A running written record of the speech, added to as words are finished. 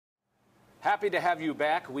Happy to have you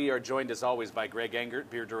back. We are joined as always by Greg Engert,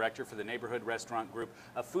 Beer Director for the Neighborhood Restaurant Group,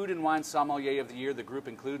 a Food and Wine Sommelier of the Year. The group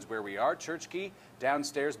includes Where We Are, Church Key,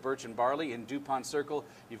 downstairs Birch and Barley, in DuPont Circle.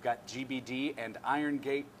 You've got GBD and Iron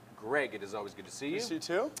Gate. Greg, it is always good to see you. Good to see you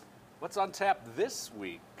too. What's on tap this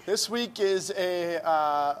week? This week is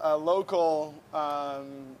a local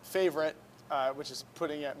favorite, which is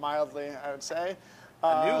putting it mildly, I would say.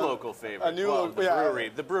 A new local favorite. A new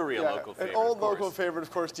the brewery, a local favorite. An old local favorite, of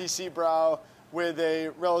course, DC Brau, with a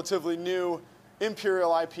relatively new Imperial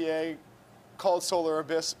IPA called Solar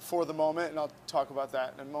Abyss for the moment, and I'll talk about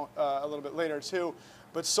that in a little bit later too.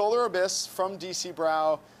 But Solar Abyss from DC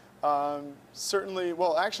Brau, certainly,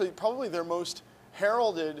 well, actually, probably their most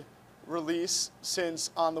heralded release since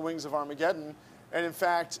On the Wings of Armageddon, and in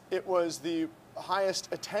fact, it was the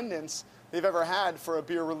highest attendance they've ever had for a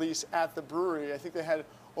beer release at the brewery. I think they had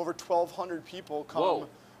over 1,200 people come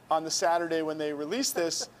on the Saturday when they released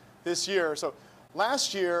this year. So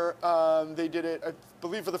last year they did it, I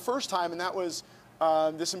believe, for the first time, and that was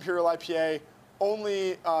this Imperial IPA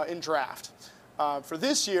only in draft. For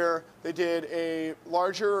this year, they did a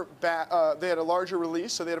larger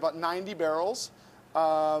release, so they had about 90 barrels.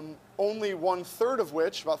 Only 1/3 of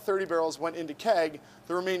which, about 30 barrels, went into keg.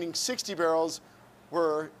 The remaining 60 barrels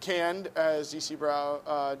were canned, as DC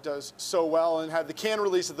Brau does so well, and had the can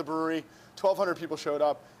release at the brewery. 1,200 people showed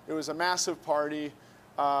up. It was a massive party,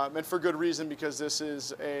 and for good reason, because this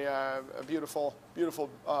is a beautiful, beautiful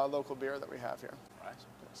local beer that we have here. Right.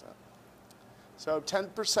 So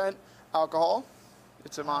 10% alcohol.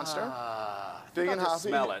 It's a monster. Big and hoppy.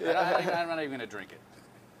 Smell it. Yeah. I'm not even going to drink it.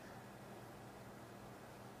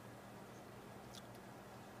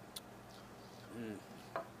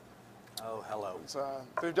 Oh, hello.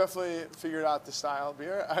 They've definitely figured out the style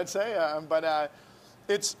beer, I'd say, but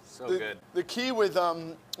it's so good. The key with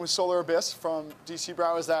Solar Abyss from DC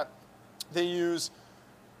Brau is that they use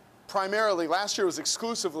primarily, last year was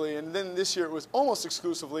exclusively, and then this year it was almost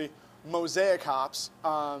exclusively mosaic hops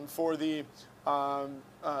for the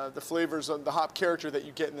flavors of the hop character that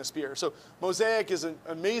you get in this beer. So mosaic is an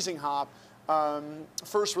amazing hop,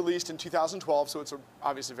 first released in 2012, so it's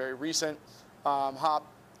obviously very recent hop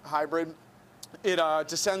hybrid. It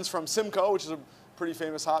descends from Simcoe, which is a pretty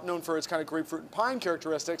famous hop, known for its kind of grapefruit and pine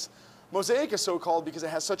characteristics. Mosaic is so called because it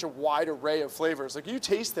has such a wide array of flavors. Like, you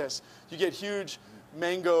taste this, you get huge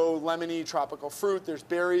mango, lemony, tropical fruit, there's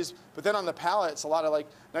berries, but then on the palate, it's a lot of like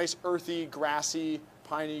nice earthy, grassy,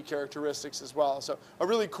 piney characteristics as well. So a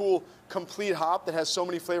really cool, complete hop that has so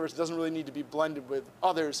many flavors, it doesn't really need to be blended with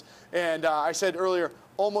others. And I said earlier,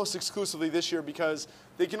 almost exclusively this year, because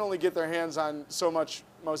they can only get their hands on so much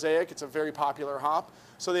mosaic. It's a very popular hop.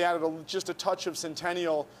 So they added just a touch of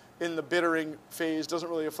Centennial in the bittering phase. Doesn't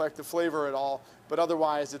really affect the flavor at all, but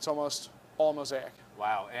otherwise it's almost all mosaic.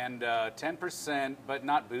 Wow, and 10%, but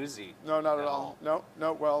not boozy. No, not at all.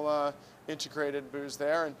 No, well integrated booze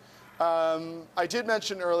there. And I did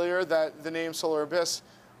mention earlier that the name Solar Abyss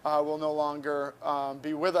will no longer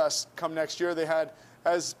be with us come next year. They had,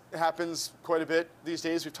 as happens quite a bit these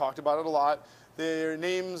days, we've talked about it a lot, their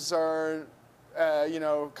names are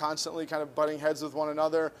constantly kind of butting heads with one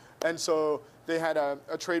another, and so they had a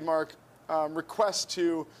trademark request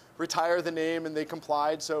to retire the name, and they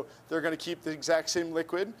complied, so they're going to keep the exact same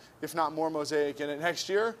liquid, if not more mosaic in it next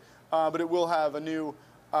year, but it will have a new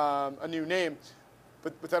name.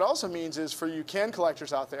 But what that also means is, for you can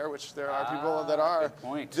collectors out there, which there are people that are, good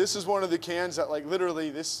point. This is one of the cans that, like, literally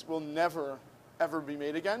this will never, ever be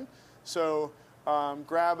made again. So go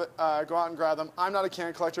out and grab them. I'm not a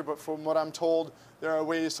can collector, but from what I'm told, there are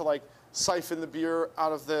ways to like siphon the beer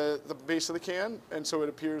out of the base of the can, and so it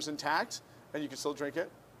appears intact, and you can still drink it.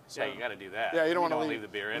 So, yeah, you got to do that. Yeah, you don't want to leave the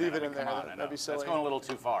beer in. Leave it in there. On, that'd be silly. That's going a little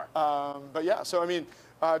too far. But yeah, so I mean,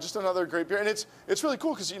 just another great beer, and it's really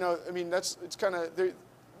cool because it's kind of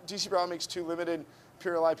DC Brau makes 2 limited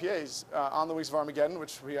Imperial IPAs, On the Wings of Armageddon,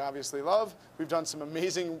 which we obviously love. We've done some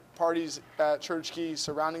amazing parties at Church Key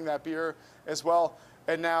surrounding that beer as well,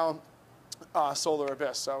 and now Solar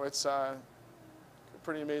Abyss. So it's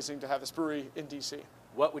pretty amazing to have this brewery in DC.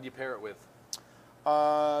 What would you pair it with?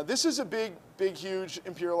 This is a big, huge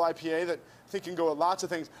Imperial IPA that I think can go with lots of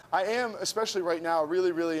things. I am, especially right now,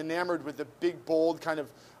 really, really enamored with the big, bold kind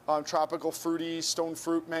of tropical, fruity, stone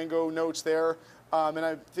fruit, mango notes there. And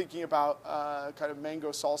I'm thinking about kind of mango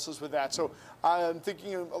salsas with that. So I'm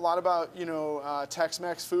thinking a lot about,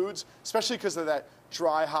 Tex-Mex foods, especially because of that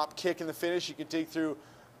dry hop kick in the finish. You can dig through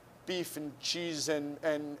beef and cheese and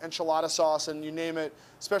enchilada sauce and you name it,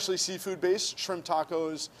 especially seafood-based, shrimp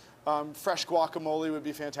tacos, fresh guacamole would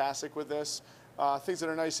be fantastic with this. Things that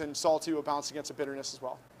are nice and salty will bounce against the bitterness as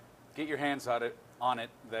well. Get your hands on it. on it,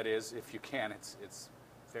 that is, if you can. It's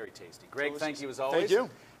very tasty. Greg, Delicious. thank you as always. Thank you.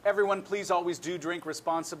 Everyone, please always do drink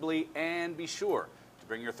responsibly, and be sure to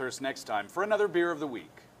bring your thirst next time for another Beer of the Week.